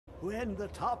when the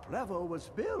top level was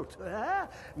built,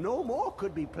 no more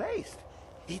could be placed.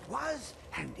 It was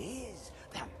and is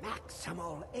the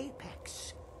maximal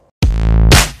apex.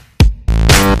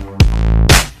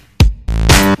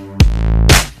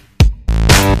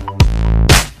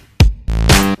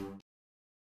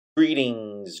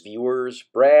 Greetings, viewers.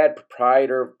 Brad,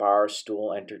 proprietor of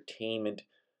Barstool Entertainment,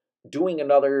 doing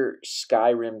another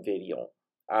Skyrim video.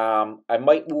 I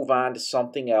might move on to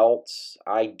something else.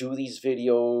 I do these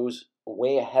videos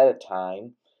way ahead of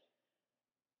time.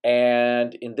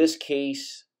 And in this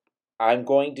case, I'm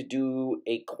going to do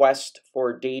a quest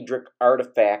for a Daedric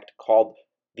artifact called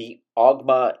the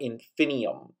Oghma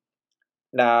Infinium.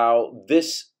 Now,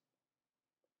 this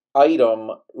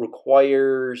item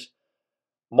requires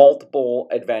multiple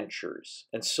adventures,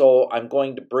 and so I'm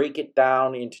going to break it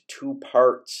down into two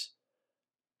parts.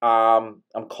 I'm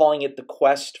calling it the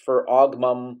quest for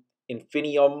Oghma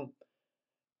Infinium,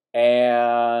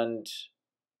 and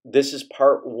this is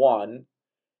part one.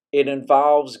 It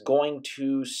involves going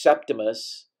to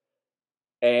Septimus,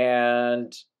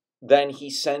 and then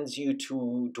he sends you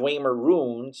to Dwemer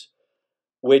runes,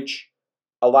 which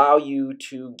allow you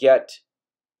to get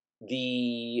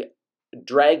the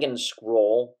Dragon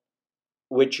Scroll,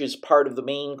 which is part of the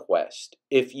main quest.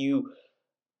 If you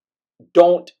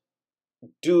don't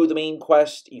do the main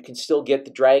quest, you can still get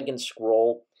the Dragon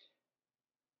Scroll.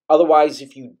 Otherwise,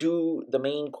 if you do the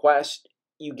main quest,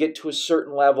 you get to a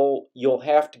certain level, you'll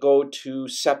have to go to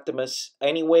Septimus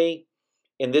anyway.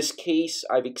 In this case,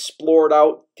 I've explored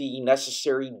out the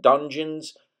necessary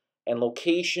dungeons and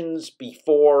locations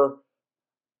before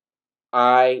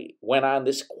I went on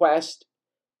this quest,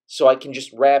 so I can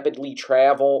just rapidly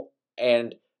travel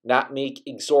and not make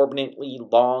exorbitantly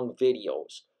long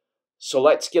videos. So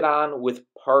let's get on with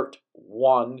part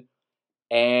one,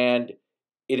 and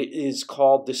it is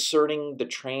called Discerning the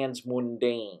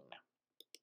Transmundane.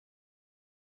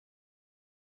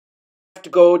 I have to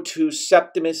go to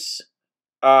Septimus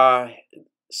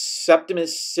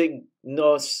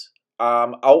Signus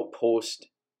outpost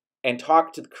and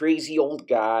talk to the crazy old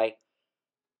guy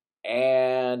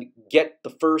and get the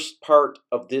first part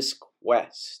of this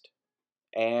quest.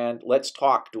 And let's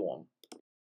talk to him.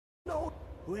 No,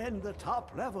 when the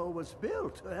top level was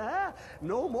built,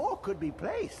 no more could be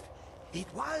placed. It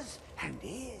was and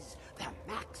is the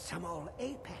maximal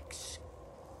apex.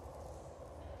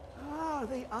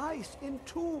 The ice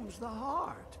entombs the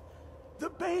heart,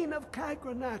 the bane of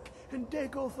Kagranak and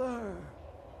Degother.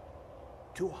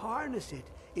 To harness it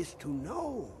is to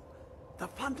know the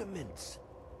fundaments.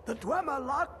 The Dwemer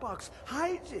lockbox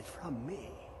hides it from me.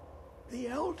 The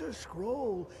Elder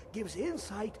Scroll gives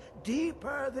insight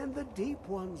deeper than the deep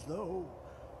ones, though,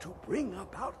 to bring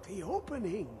about the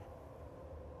opening.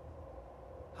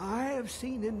 I have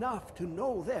seen enough to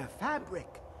know their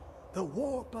fabric, the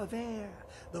warp of air,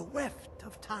 the weft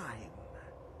of time.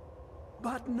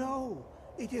 But no,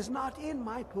 it is not in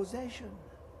my possession.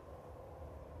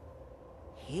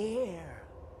 Here.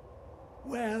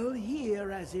 Well,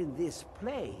 here as in this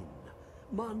plain,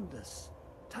 Mundus,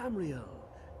 Tamriel,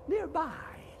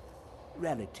 nearby,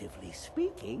 relatively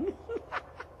speaking.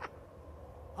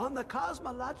 On the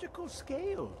cosmological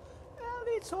scale, well,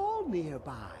 it's all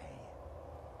nearby.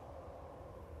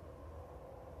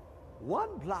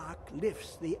 One block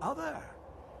lifts the other.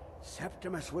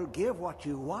 Septimus will give what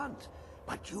you want,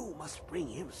 but you must bring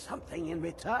him something in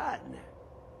return.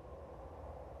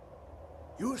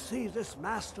 You see this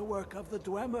masterwork of the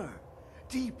Dwemer,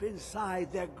 deep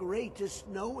inside their greatest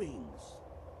knowings.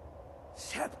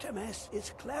 Septimus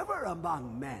is clever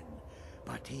among men,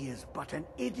 but he is but an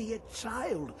idiot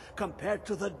child compared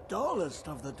to the dullest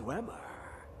of the Dwemer.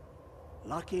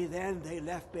 Lucky then they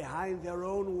left behind their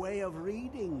own way of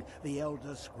reading the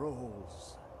Elder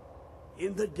Scrolls.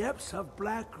 In the depths of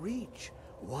Black Reach,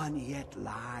 one yet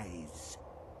lies.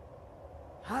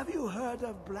 Have you heard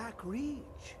of Black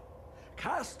Reach?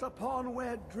 Cast upon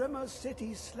where Drimmer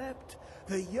city slept,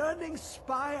 the yearning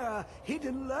spire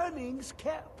hidden learnings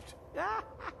kept.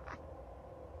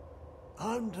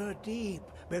 Under deep,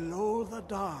 below the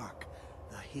dark,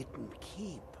 the hidden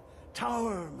keep,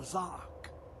 Tower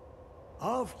Mzark.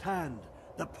 Of Tand,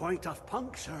 the point of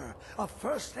puncture, of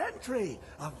first entry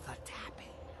of the tapping.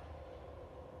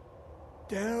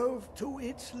 Delve to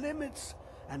its limits,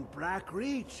 and Black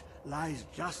Reach lies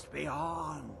just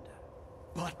beyond.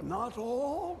 But not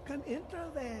all can enter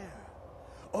there.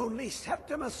 Only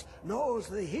Septimus knows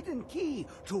the hidden key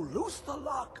to loose the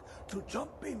lock, to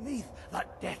jump beneath the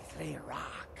deathly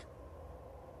rock.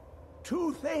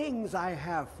 Two things I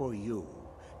have for you,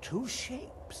 two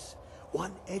shapes,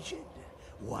 one edged,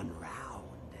 one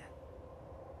round.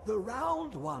 The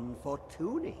round one for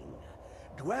tuning.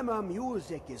 Dwemer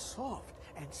music is soft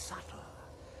and subtle,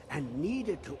 and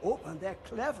needed to open their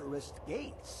cleverest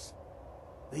gates.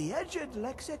 The edged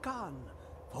lexicon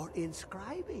for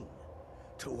inscribing.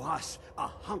 To us, a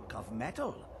hunk of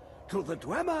metal. To the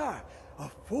Dwemer, a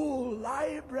full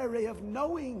library of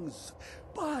knowings,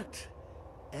 but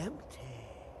empty.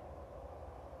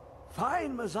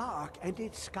 Find Mazark and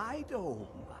its sky dome.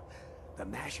 The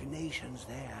machinations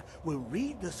there will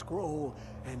read the scroll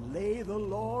and lay the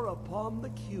lore upon the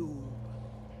cube.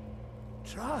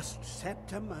 Trust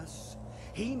Septimus.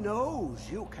 He knows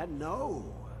you can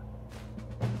know.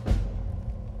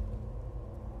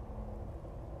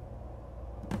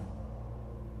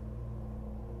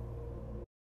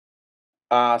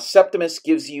 Septimus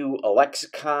gives you a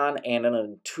lexicon and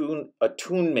an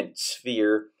attunement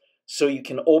sphere, so you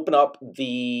can open up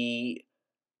the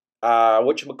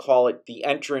the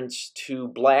entrance to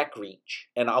Blackreach.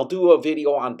 And I'll do a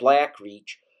video on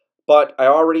Blackreach, but I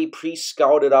already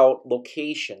pre-scouted out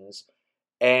locations,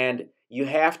 and you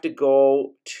have to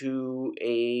go to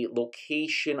a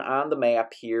location on the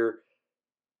map here,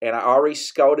 and I already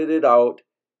scouted it out.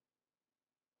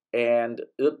 And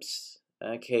oops,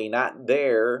 okay, not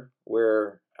there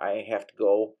where I have to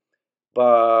go,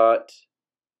 but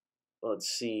let's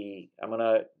see. I'm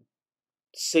gonna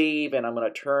save, and I'm gonna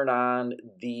turn on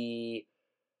the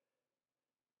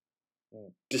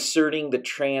discerning the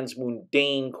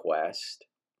transmundane quest,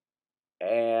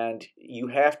 and you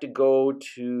have to go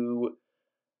to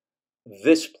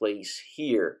this place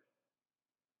here,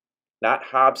 not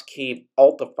Hobbs Cave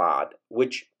Altifod,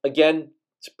 which again,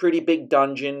 it's a pretty big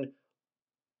dungeon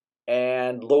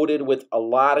and loaded with a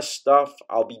lot of stuff.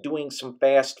 I'll be doing some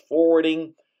fast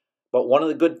forwarding, but one of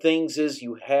the good things is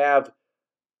you have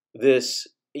this,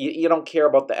 you don't care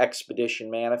about the expedition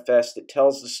manifest. It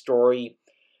tells the story.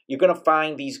 You're going to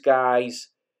find these guys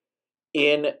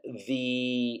in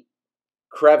the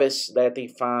crevice that they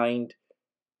find,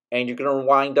 and you're going to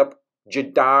wind up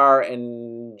Jadar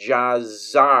and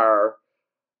Jazar,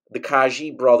 the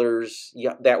Kaji brothers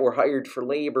that were hired for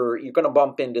labor. You're going to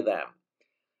bump into them.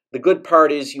 The good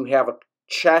part is you have a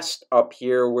chest up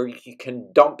here where you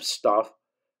can dump stuff,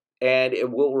 and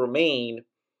it will remain.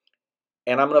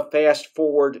 And I'm going to fast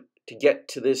forward to get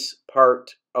to this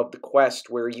part of the quest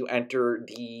where you enter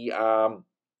the,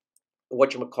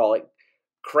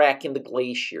 crack in the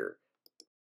glacier.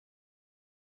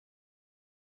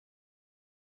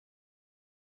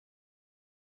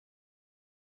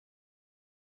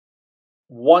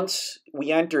 Once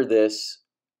we enter this,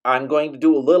 I'm going to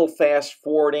do a little fast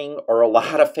forwarding, or a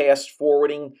lot of fast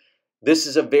forwarding. This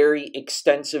is a very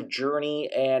extensive journey,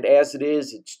 and as it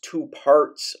is, it's two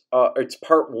parts. It's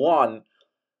part one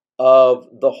of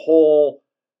the whole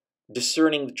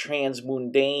discerning the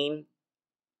transmundane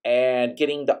and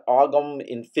getting the Oghma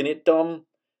Infinitum.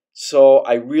 So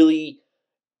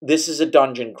this is a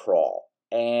dungeon crawl,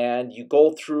 and you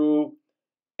go through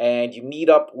and you meet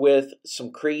up with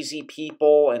some crazy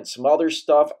people and some other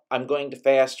stuff. I'm going to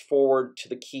fast forward to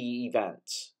the key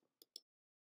events.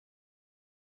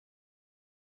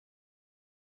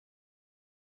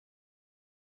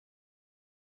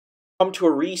 Come to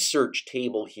a research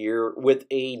table here with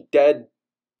a dead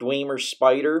Dwemer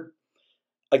spider.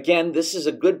 Again, this is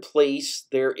a good place.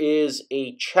 There is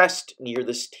a chest near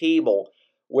this table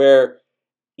where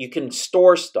you can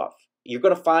store stuff. You're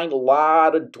going to find a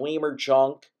lot of Dwemer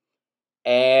junk,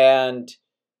 and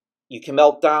you can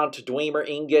melt down to Dwemer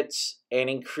ingots and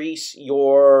increase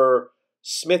your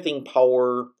smithing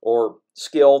power or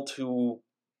skill to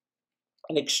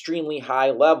an extremely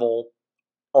high level,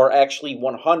 or actually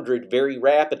 100 very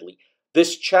rapidly.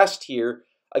 This chest here,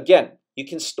 again, you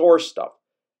can store stuff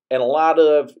and a lot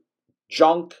of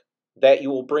junk that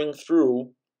you will bring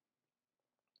through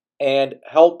and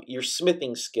help your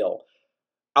smithing skill.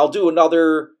 I'll do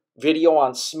another video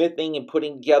on smithing and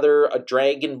putting together a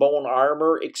Dragonborn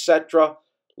armor, etc.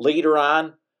 later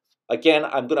on. Again,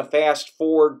 I'm going to fast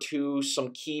forward to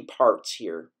some key parts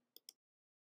here.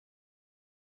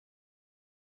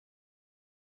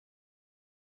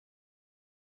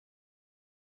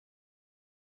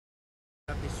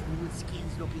 The smooth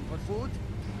skins looking for food?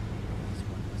 This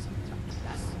one wasn't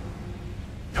us.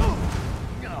 No!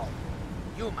 No!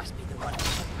 You must be the one who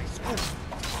took my spoon.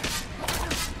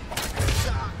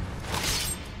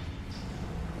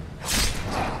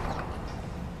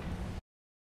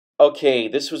 Okay,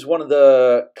 this was one of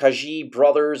the Kaji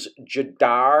brothers,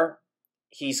 Jadar.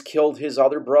 He's killed his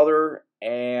other brother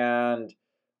and,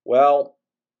 well,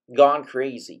 gone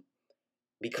crazy.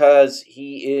 Because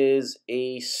he is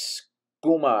a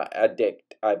skooma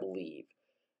addict, I believe.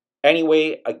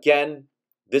 Anyway, again,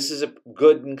 This is a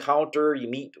good encounter. You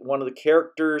meet one of the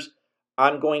characters.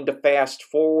 I'm going to fast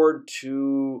forward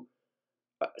to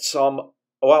some,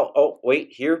 well, oh, wait,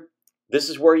 here. This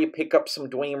is where you pick up some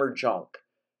Dwemer junk.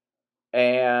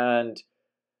 And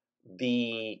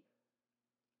the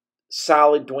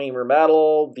solid Dwemer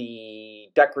metal, the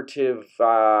decorative,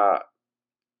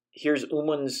 here's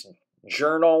Uman's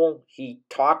journal. He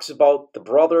talks about the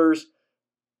brothers.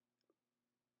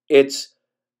 It's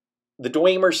the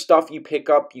Dwemer stuff you pick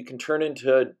up, you can turn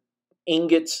into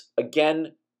ingots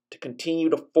again to continue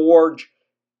to forge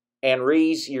and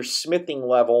raise your smithing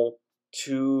level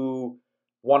to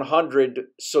 100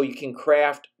 so you can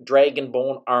craft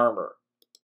Dragonborn armor.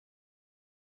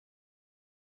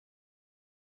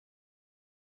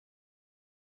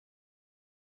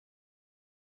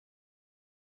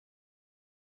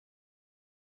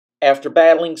 After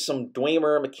battling some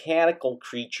Dwemer mechanical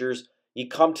creatures, you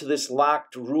come to this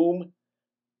locked room.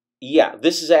 Yeah,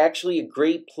 this is actually a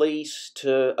great place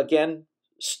to, again,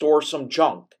 store some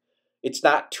junk. It's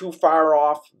not too far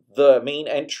off the main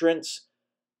entrance.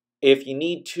 If you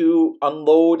need to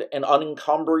unload and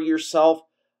unencumber yourself,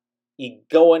 you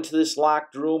go into this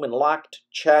locked room and locked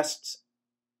chests,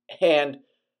 and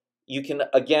you can,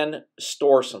 again,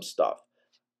 store some stuff.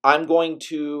 I'm going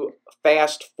to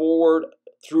fast forward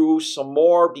through some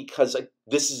more because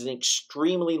this is an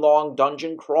extremely long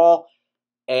dungeon crawl,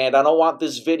 and I don't want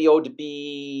this video to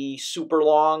be super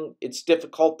long. It's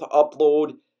difficult to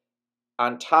upload.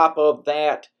 On top of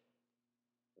that,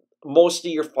 most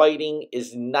of your fighting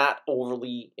is not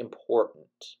overly important.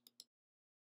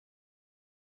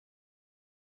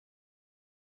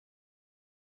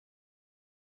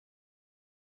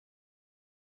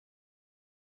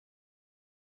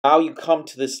 Now you come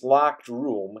to this locked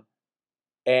room,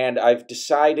 and I've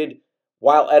decided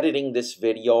while editing this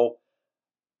video,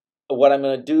 what I'm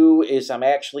going to do is I'm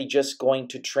actually just going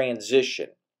to transition.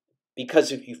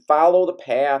 Because if you follow the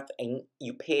path and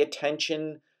you pay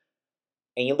attention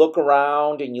and you look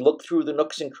around and you look through the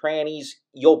nooks and crannies,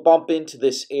 you'll bump into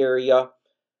this area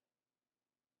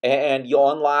and you'll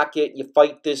unlock it. You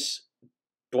fight this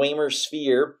Dwemer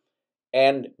sphere,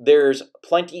 and there's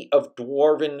plenty of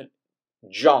dwarven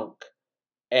junk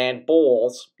and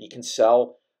bowls you can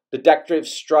sell, the decorative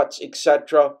struts,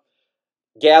 etc.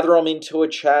 Gather them into a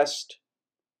chest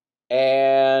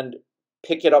and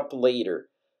pick it up later.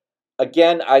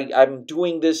 Again, I'm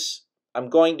doing this, I'm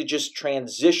going to just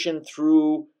transition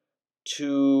through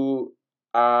to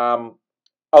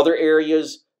other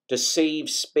areas to save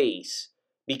space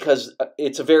because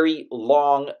it's a very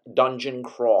long dungeon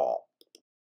crawl.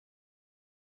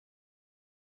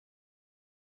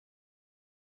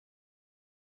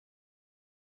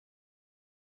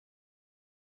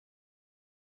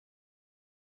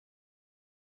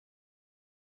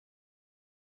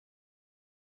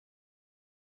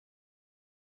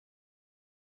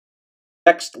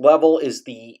 Next level is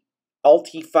the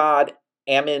Altifad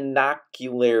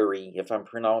Aminoculary, if I'm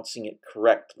pronouncing it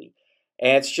correctly.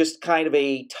 And it's just kind of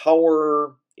a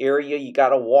tower area you got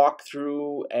to walk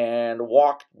through and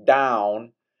walk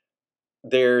down.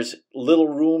 There's little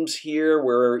rooms here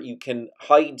where you can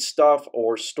hide stuff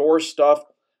or store stuff.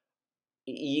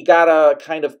 You got to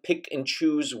kind of pick and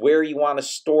choose where you want to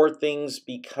store things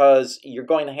because you're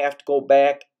going to have to go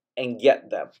back and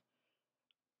get them.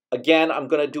 Again, I'm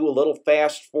going to do a little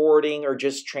fast forwarding or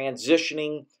just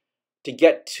transitioning to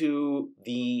get to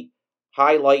the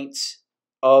highlights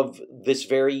of this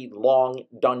very long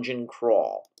dungeon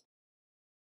crawl.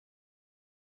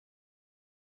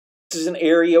 This is an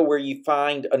area where you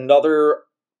find another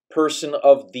person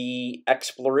of the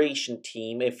exploration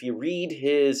team. If you read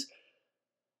his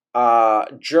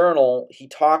journal, he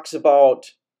talks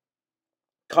about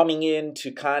coming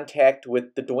into contact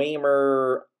with the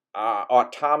Dwemer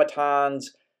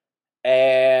automatons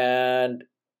and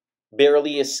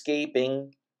barely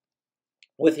escaping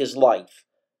with his life.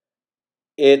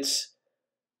 It's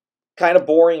kind of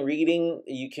boring reading.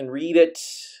 You can read it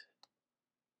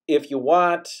if you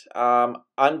want. I'm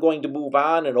going to move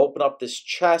on and open up this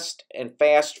chest and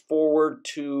fast forward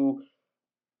to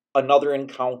another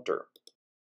encounter.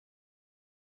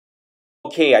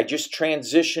 Okay, I just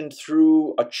transitioned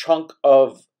through a chunk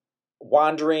of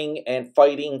wandering and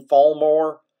fighting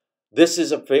Falmor. This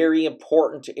is a very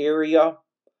important area.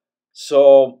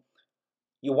 So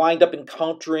you wind up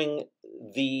encountering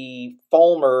the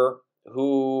Falmer,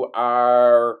 who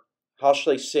are, how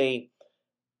shall I say,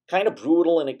 kind of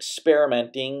brutal and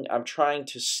experimenting. I'm trying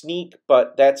to sneak,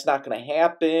 but that's not going to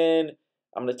happen.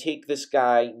 I'm going to take this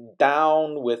guy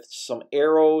down with some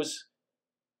arrows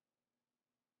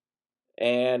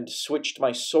and switch to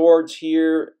my swords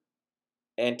here.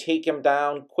 and take him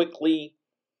down quickly.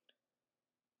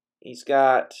 He's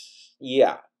got,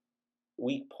 yeah,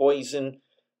 weak poison.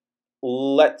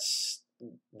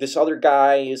 This other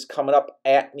guy is coming up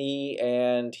at me,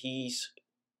 and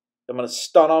I'm going to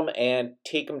stun him and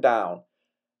take him down.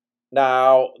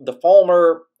 Now, the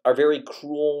Falmer are very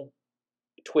cruel,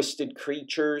 twisted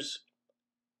creatures.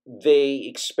 They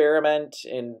experiment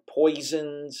in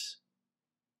poisons.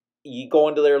 You go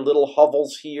into their little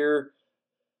hovels here.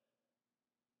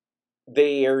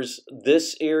 There's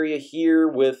this area here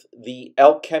with the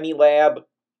alchemy lab.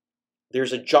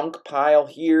 There's a junk pile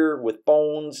here with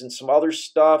bones and some other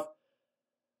stuff.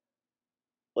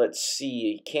 Let's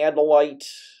see, candlelight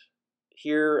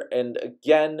here. And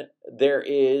again,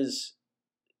 there's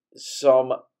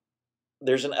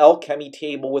an alchemy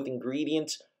table with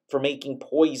ingredients for making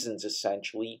poisons,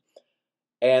 essentially.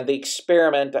 And they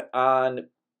experiment on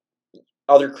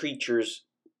other creatures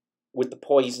with the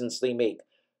poisons they make.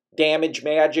 Damage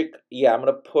magic, yeah, I'm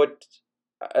going to put...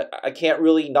 I can't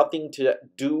really, nothing to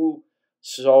do,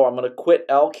 so I'm going to quit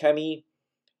alchemy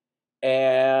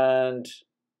and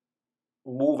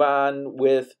move on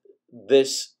with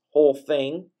this whole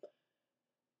thing,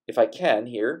 if I can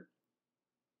here.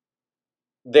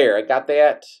 There, I got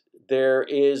that. There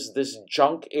is this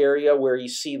junk area where you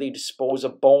see they dispose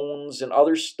of bones and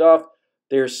other stuff.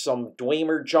 There's some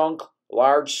Dwemer junk,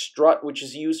 large strut, which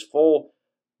is useful,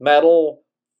 metal,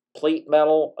 plate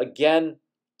metal, again,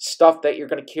 stuff that you're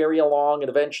going to carry along and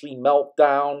eventually melt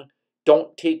down.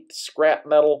 Don't take the scrap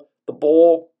metal. The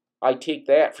bowl, I take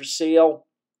that for sale.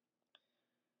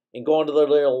 And go into the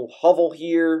little hovel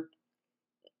here.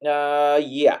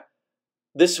 Yeah.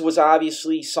 This was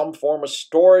obviously some form of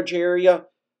storage area.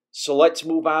 So let's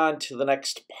move on to the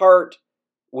next part,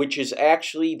 which is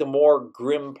actually the more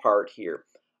grim part here.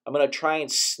 I'm going to try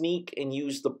and sneak and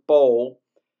use the bow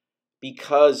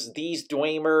because these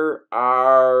Dwemer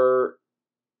are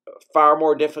far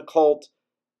more difficult.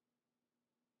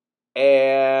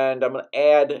 And I'm going to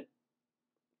add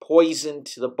poison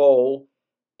to the bow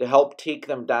to help take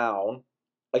them down.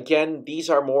 Again, these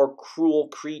are more cruel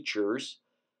creatures.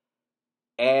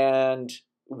 And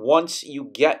once you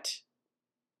get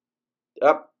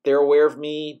up, they're aware of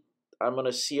me. I'm going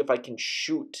to see if I can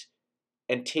shoot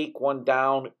and take one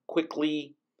down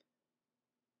quickly.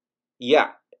 Yeah,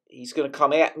 he's going to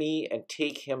come at me and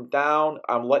take him down.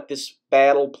 I'm let this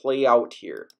battle play out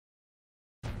here.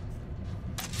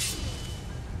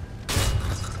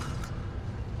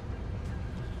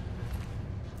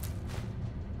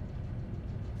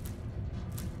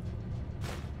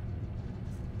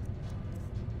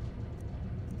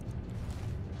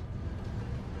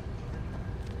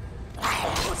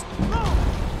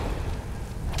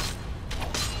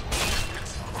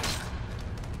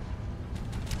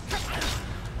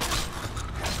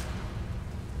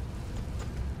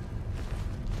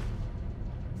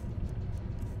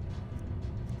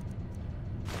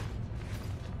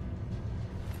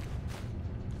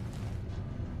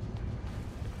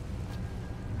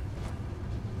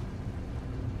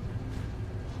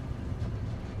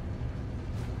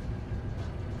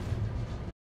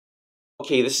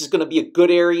 Okay, this is going to be a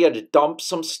good area to dump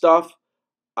some stuff.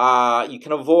 You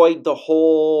can avoid the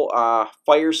whole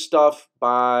fire stuff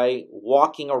by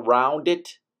walking around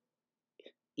it.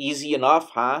 Easy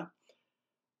enough, huh?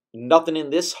 Nothing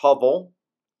in this hovel.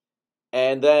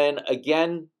 And then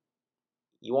again,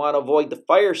 you want to avoid the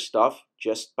fire stuff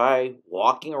just by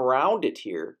walking around it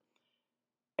here.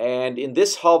 And in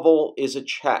this hovel is a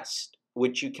chest,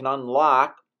 which you can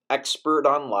unlock, expert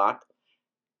unlock.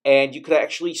 And you could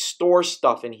actually store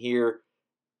stuff in here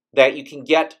that you can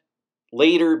get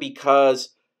later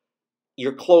because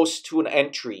you're close to an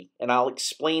entry. And I'll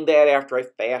explain that after I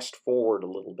fast forward a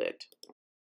little bit.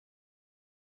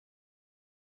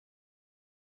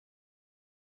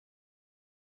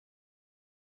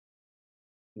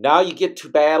 Now you get to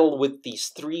battle with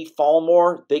these three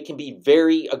Falmer. They can be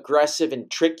very aggressive and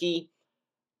tricky.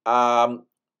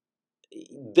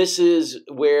 This is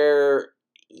where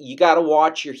you got to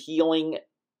watch your healing,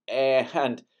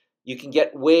 and you can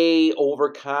get way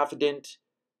overconfident.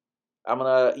 I'm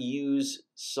going to use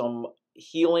some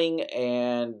healing,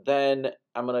 and then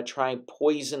I'm going to try and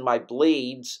poison my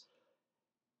blades,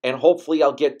 and hopefully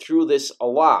I'll get through this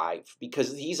alive,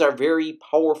 because these are very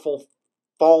powerful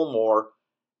Falmer.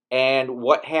 And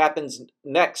what happens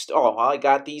next? Oh, I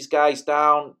got these guys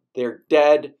down. They're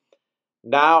dead.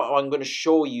 Now I'm going to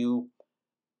show you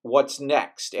what's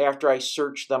next after I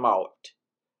search them out.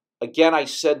 Again, I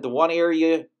said the one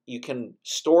area you can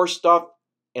store stuff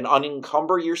and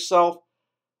unencumber yourself.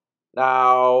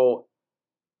 Now,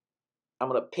 I'm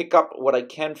going to pick up what I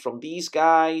can from these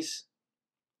guys.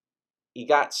 You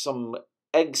got some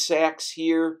egg sacs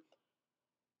here.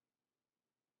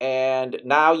 And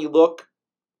now you look,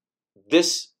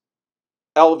 this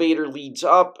elevator leads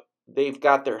up. They've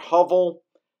got their hovel.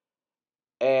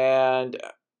 And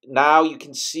now you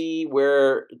can see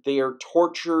where they are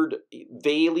tortured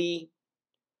Vayli.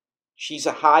 She's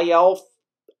a high elf.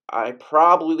 I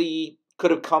probably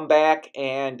could have come back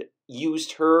and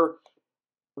used her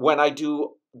when I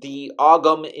do the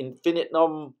Oghma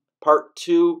Infinium Part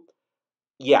 2.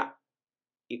 Yeah,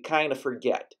 you kind of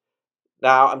forget.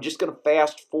 Now, I'm just going to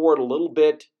fast forward a little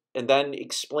bit and then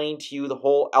explain to you the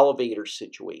whole elevator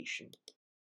situation.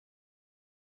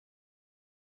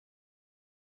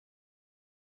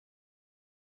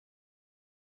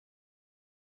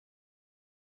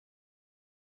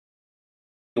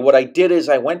 What I did is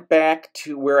I went back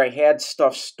to where I had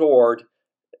stuff stored.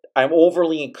 I'm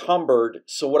overly encumbered,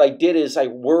 so what I did is I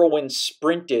whirlwind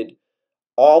sprinted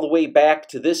all the way back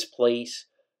to this place,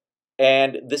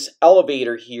 and this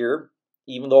elevator here,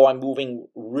 even though I'm moving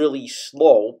really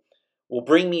slow, will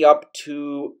bring me up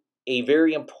to a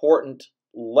very important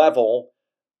level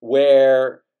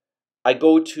where I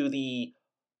go to the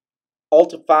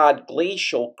Ultifad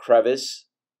glacial crevice,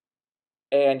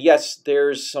 and yes,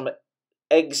 there's some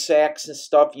egg sacs and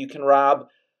stuff you can rob,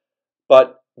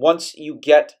 but once you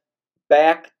get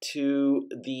back to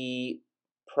the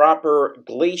proper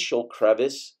glacial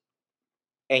crevice,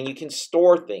 and you can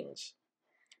store things.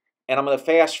 And I'm going to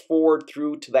fast forward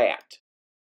through to that.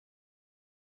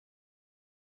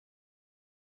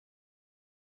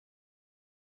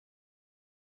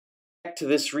 Back to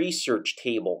this research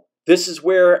table. This is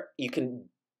where you can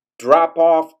drop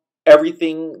off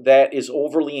everything that is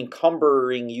overly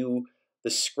encumbering you, the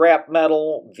scrap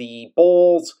metal, the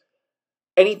bowls,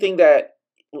 anything that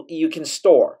you can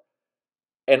store.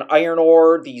 And iron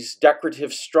ore, these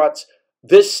decorative struts,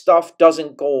 this stuff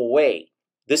doesn't go away.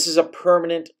 This is a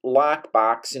permanent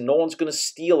lockbox and no one's going to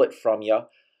steal it from you.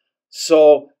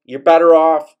 So you're better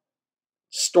off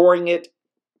storing it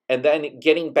and then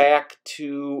getting back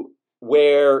to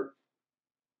where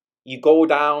you go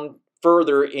down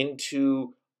further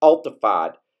into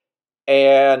Ultifad,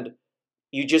 and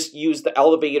you just use the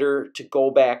elevator to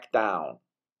go back down.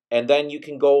 And then you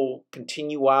can go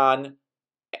continue on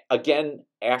again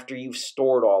after you've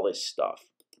stored all this stuff.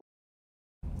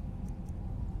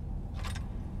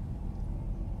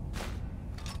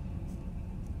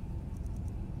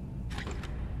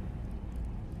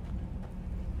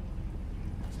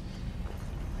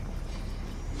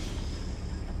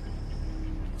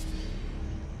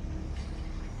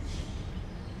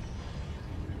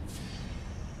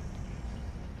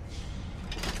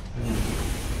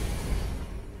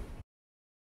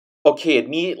 Okay,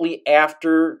 immediately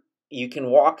after, you can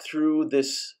walk through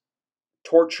this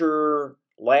torture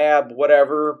lab,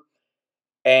 whatever,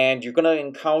 and you're going to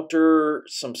encounter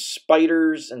some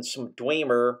spiders and some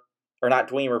Dwemer, or not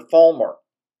Dwemer, Fulmer.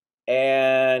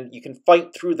 And you can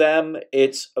fight through them.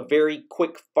 It's a very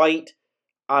quick fight.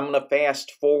 I'm going to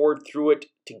fast forward through it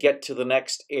to get to the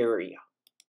next area.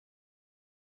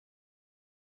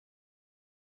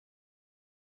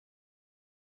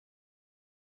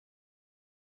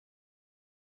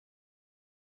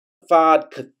 Fad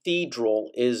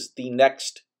Cathedral is the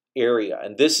next area,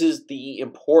 and this is the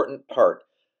important part.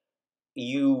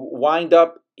 You wind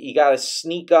up, you got to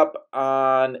sneak up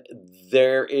on,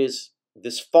 there is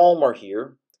this Fulmer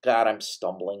here. God, I'm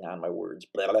stumbling on my words.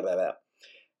 Blah, blah, blah, blah.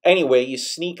 Anyway, you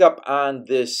sneak up on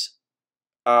this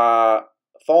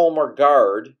Fulmer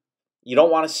guard. You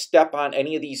don't want to step on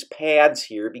any of these pads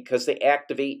here because they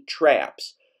activate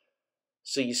traps.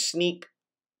 So you sneak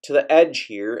to the edge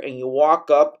here and you walk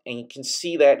up and you can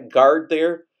see that guard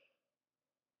there.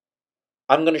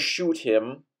 I'm going to shoot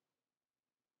him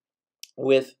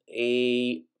with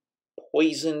a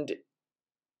poisoned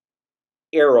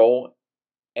arrow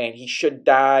and he should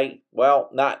die. Well,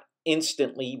 not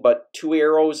instantly, but 2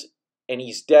 arrows and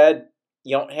he's dead.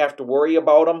 You don't have to worry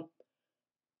about him.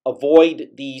 Avoid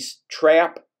these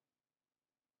trap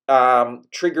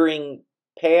triggering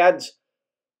pads.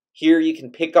 Here you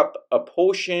can pick up a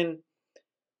potion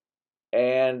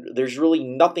and there's really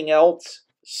nothing else.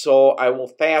 So I will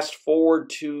fast forward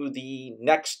to the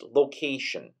next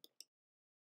location.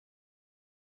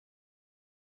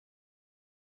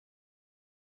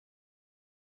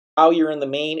 Now you're in the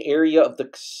main area of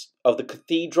the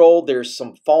cathedral. There's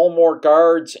some Fulmore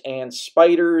guards and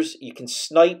spiders. You can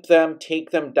snipe them,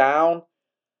 take them down.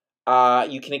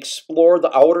 You can explore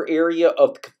the outer area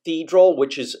of the cathedral,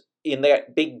 which is in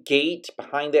that big gate,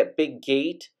 behind that big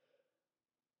gate.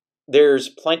 There's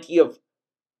plenty of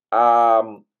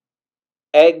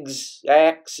eggs,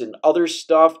 sacks, and other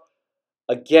stuff.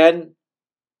 Again,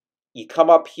 you come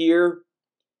up here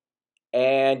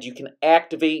and you can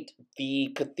activate the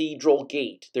cathedral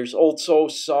gate. There's also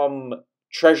some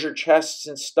treasure chests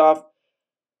and stuff.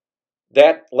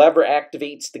 That lever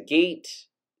activates the gate.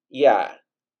 Yeah,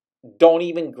 don't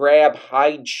even grab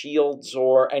hide shields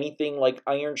or anything like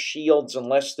iron shields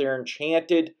unless they're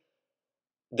enchanted.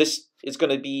 This is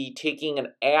going to be taking an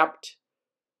apt.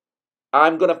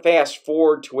 I'm going to fast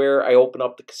forward to where I open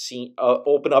up the casino,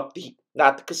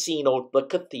 not the casino, the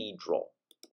cathedral.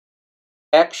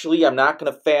 Actually, I'm not going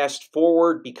to fast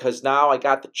forward because now I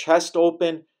got the chest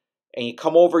open, and you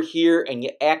come over here and you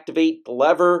activate the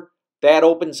lever. That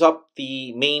opens up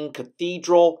the main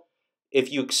cathedral.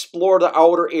 If you explore the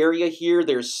outer area here,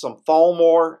 there's some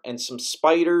Falmore and some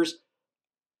spiders.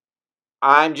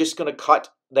 I'm just going to cut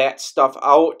that stuff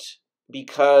out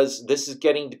because this is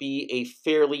getting to be a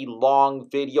fairly long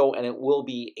video, and it will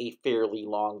be a fairly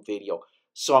long video.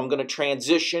 So I'm going to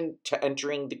transition to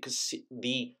entering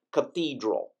the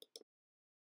cathedral.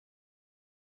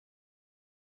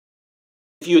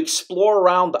 If you explore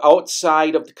around the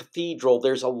outside of the cathedral,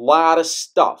 there's a lot of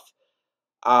stuff.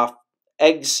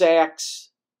 Egg sacs,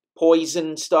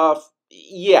 poison stuff.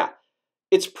 Yeah,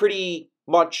 it's pretty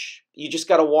much, you just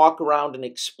got to walk around and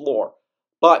explore.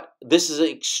 But this is an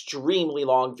extremely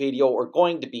long video, or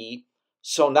going to be.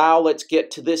 So now let's get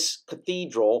to this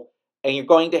cathedral, and you're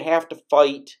going to have to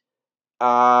fight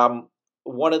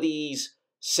one of these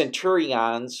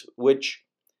centurions, which,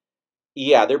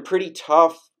 yeah, they're pretty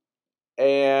tough.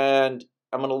 And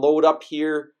I'm going to load up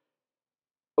here.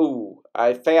 Ooh,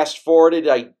 I fast forwarded.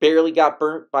 I barely got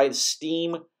burnt by the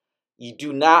steam. You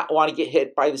do not want to get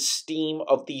hit by the steam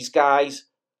of these guys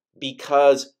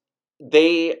because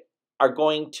they are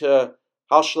going to,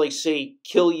 how shall I say,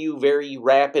 kill you very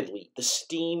rapidly. The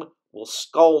steam will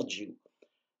scald you.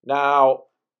 Now,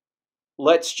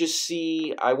 let's just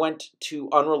see. I went to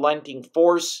Unrelenting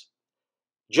Force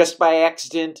just by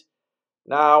accident.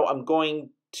 Now I'm going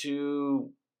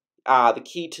to the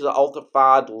key to the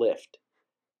Altifad lift.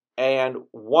 And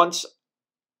once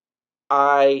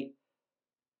let's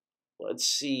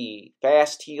see,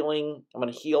 fast healing, I'm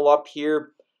going to heal up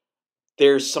here.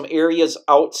 There's some areas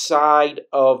outside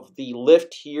of the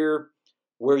lift here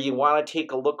where you want to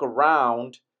take a look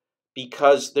around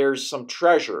because there's some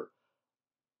treasure.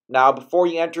 Now, before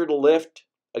you enter the lift,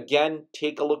 again,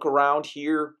 take a look around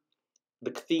here.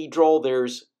 The cathedral,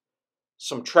 there's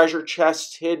some treasure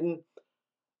chests hidden.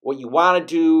 What you want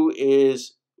to do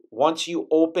is, once you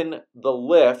open the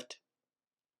lift,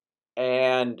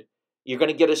 and you're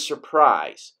going to get a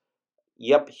surprise.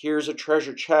 Yep, here's a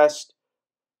treasure chest.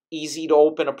 Easy to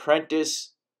open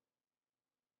apprentice.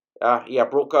 Yeah,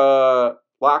 broke a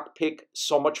lockpick.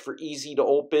 So much for easy to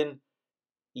open.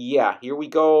 Yeah, here we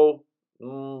go.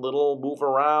 Little move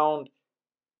around.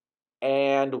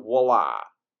 And voila.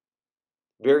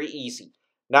 Very easy.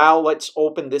 Now let's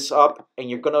open this up, and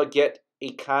you're going to get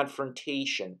a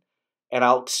confrontation. And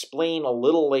I'll explain a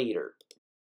little later.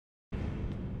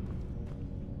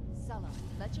 Sella,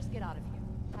 let's just get out of here.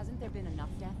 Hasn't there been enough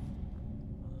death?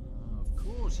 Of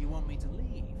course you want me to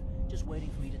leave. Just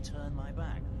waiting for me to turn my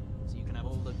back, so you can have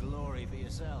all the glory for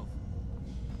yourself.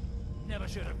 Never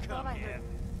should have come here.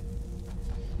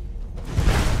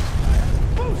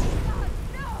 God,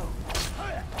 no!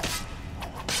 I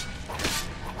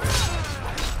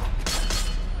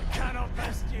cannot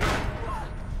best you.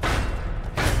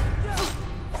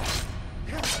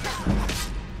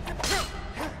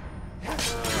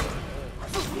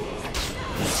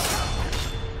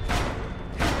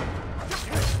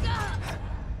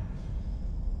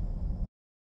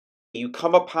 You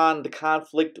come upon the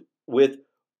conflict with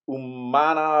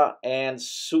Umana and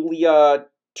Sulia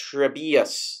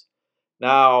Trebius.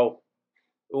 Now,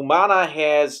 Umana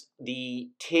has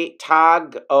the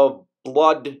Tag of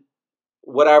Blood,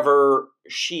 whatever,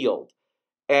 shield.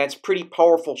 And it's a pretty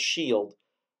powerful shield.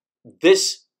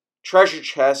 This treasure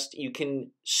chest, you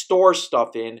can store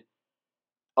stuff in,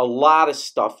 a lot of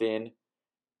stuff in,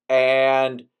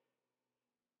 and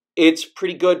it's a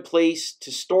pretty good place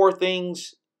to store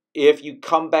things if you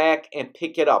come back and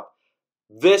pick it up.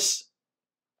 This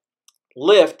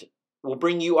lift will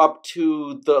bring you up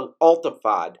to the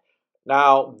Altifad.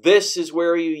 Now, this is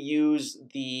where you use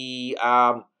the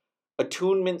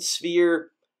attunement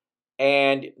sphere,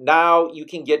 and now you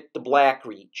can get the Black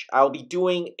Reach. I'll be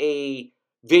doing a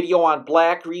video on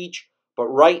Black Reach, but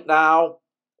right now,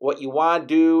 what you want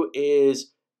to do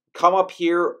is come up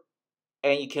here,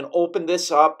 and you can open this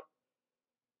up,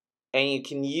 and you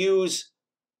can use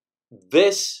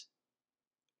this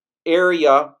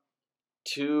area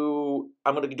to,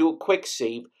 I'm going to do a quick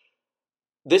save.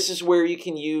 this is where you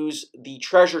can use the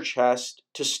treasure chest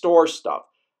to store stuff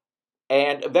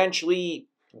and eventually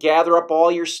gather up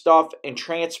all your stuff and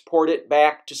transport it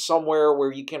back to somewhere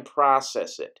where you can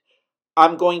process it.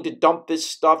 I'm going to dump this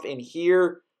stuff in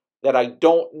here that I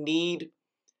don't need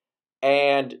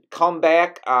and come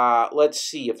back. Let's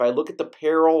see, if I look at the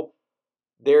peril,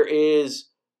 there is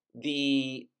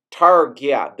the Targ,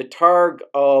 the Targ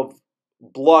of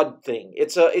blood thing.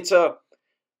 It's a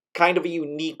kind of a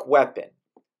unique weapon.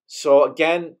 So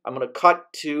again, I'm going to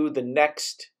cut to the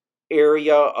next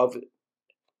area of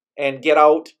and get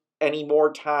out any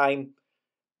more time.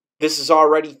 This is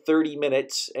already 30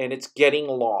 minutes and it's getting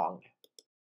long.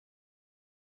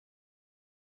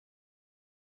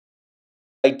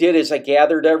 What I did is I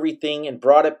gathered everything and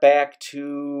brought it back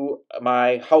to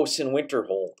my house in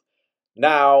Winterhold.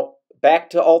 Now, back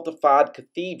to Altafad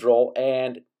Cathedral,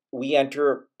 and we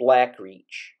enter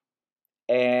Blackreach.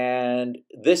 And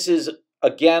this is,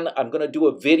 again, I'm going to do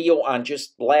a video on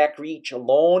just Blackreach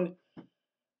alone,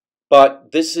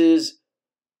 but this is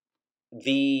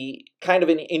the kind of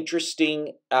an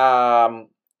interesting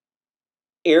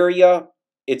area.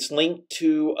 It's linked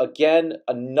to, again,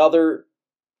 another,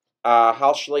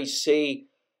 how shall I say,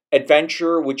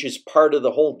 adventure, which is part of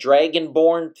the whole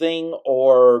Dragonborn thing,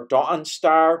 or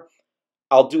Dawnstar.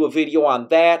 I'll do a video on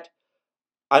that.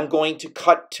 I'm going to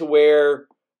cut to where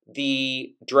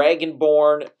the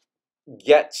Dragonborn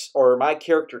gets, or my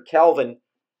character Calvin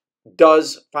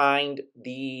does find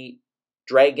the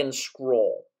Dragon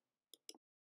Scroll.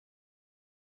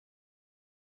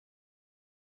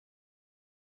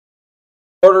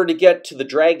 In order to get to the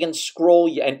Dragon Scroll,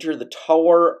 you enter the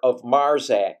Tower of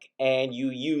Marzak, and you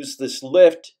use this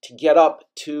lift to get up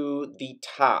to the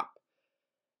top.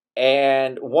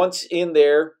 And once in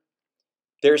there,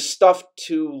 there's stuff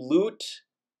to loot.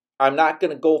 I'm not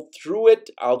going to go through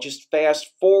it. I'll just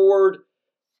fast forward,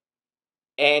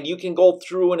 and you can go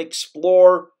through and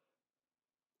explore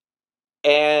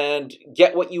and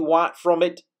get what you want from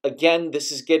it. Again,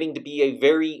 this is getting to be a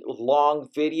very long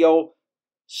video,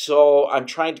 so I'm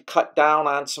trying to cut down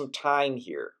on some time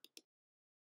here.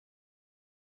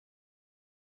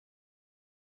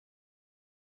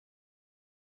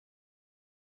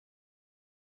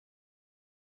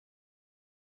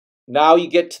 Now you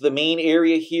get to the main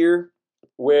area here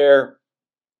where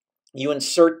you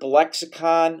insert the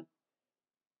lexicon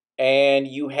and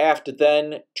you have to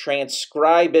then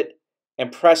transcribe it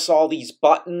and press all these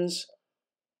buttons,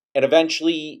 and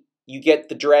eventually you get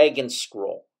the Dragon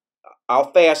Scroll.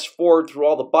 I'll fast forward through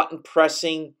all the button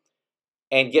pressing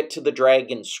and get to the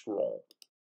Dragon Scroll.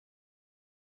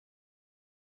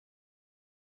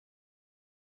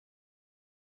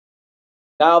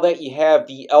 Now that you have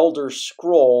the Elder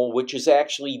Scroll, which is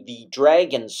actually the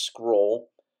Dragon Scroll,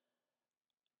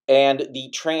 and the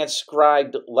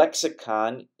transcribed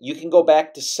lexicon, you can go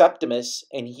back to Septimus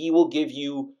and he will give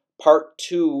you part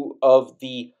 2 of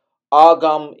the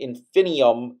Oghma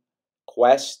Infinium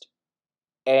quest,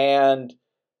 and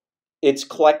it's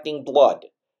collecting blood.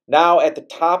 Now at the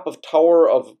top of Tower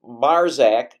of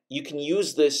Marzak, you can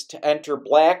use this to enter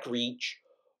Blackreach,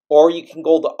 or you can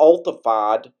go to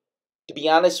Altafad. To be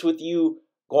honest with you,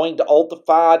 going to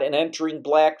Altafad and entering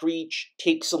Blackreach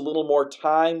takes a little more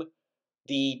time.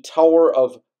 The Tower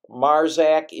of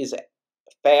Marzak is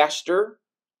faster.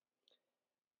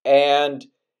 And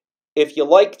if you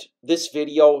liked this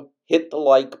video, hit the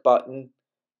like button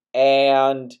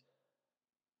and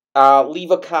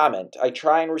leave a comment. I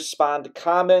try and respond to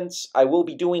comments. I will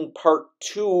be doing part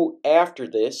 2 after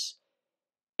this.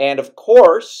 And of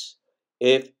course,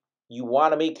 if you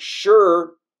want to make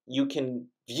sure you can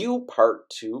view part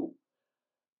 2,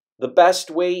 the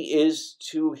best way is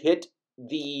to hit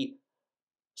the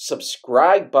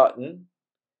subscribe button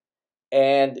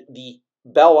and the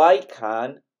bell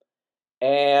icon,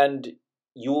 and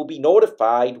you will be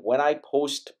notified when I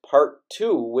post part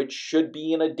 2, which should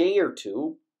be in a day or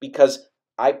two, because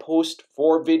I post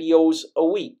 4 videos a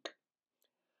week.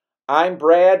 I'm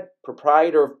Brad,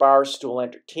 proprietor of Barstool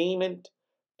Entertainment.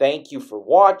 Thank you for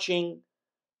watching.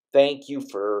 Thank you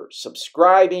for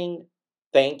subscribing.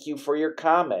 Thank you for your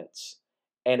comments.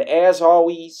 And as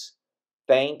always,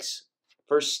 thanks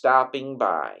for stopping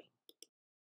by.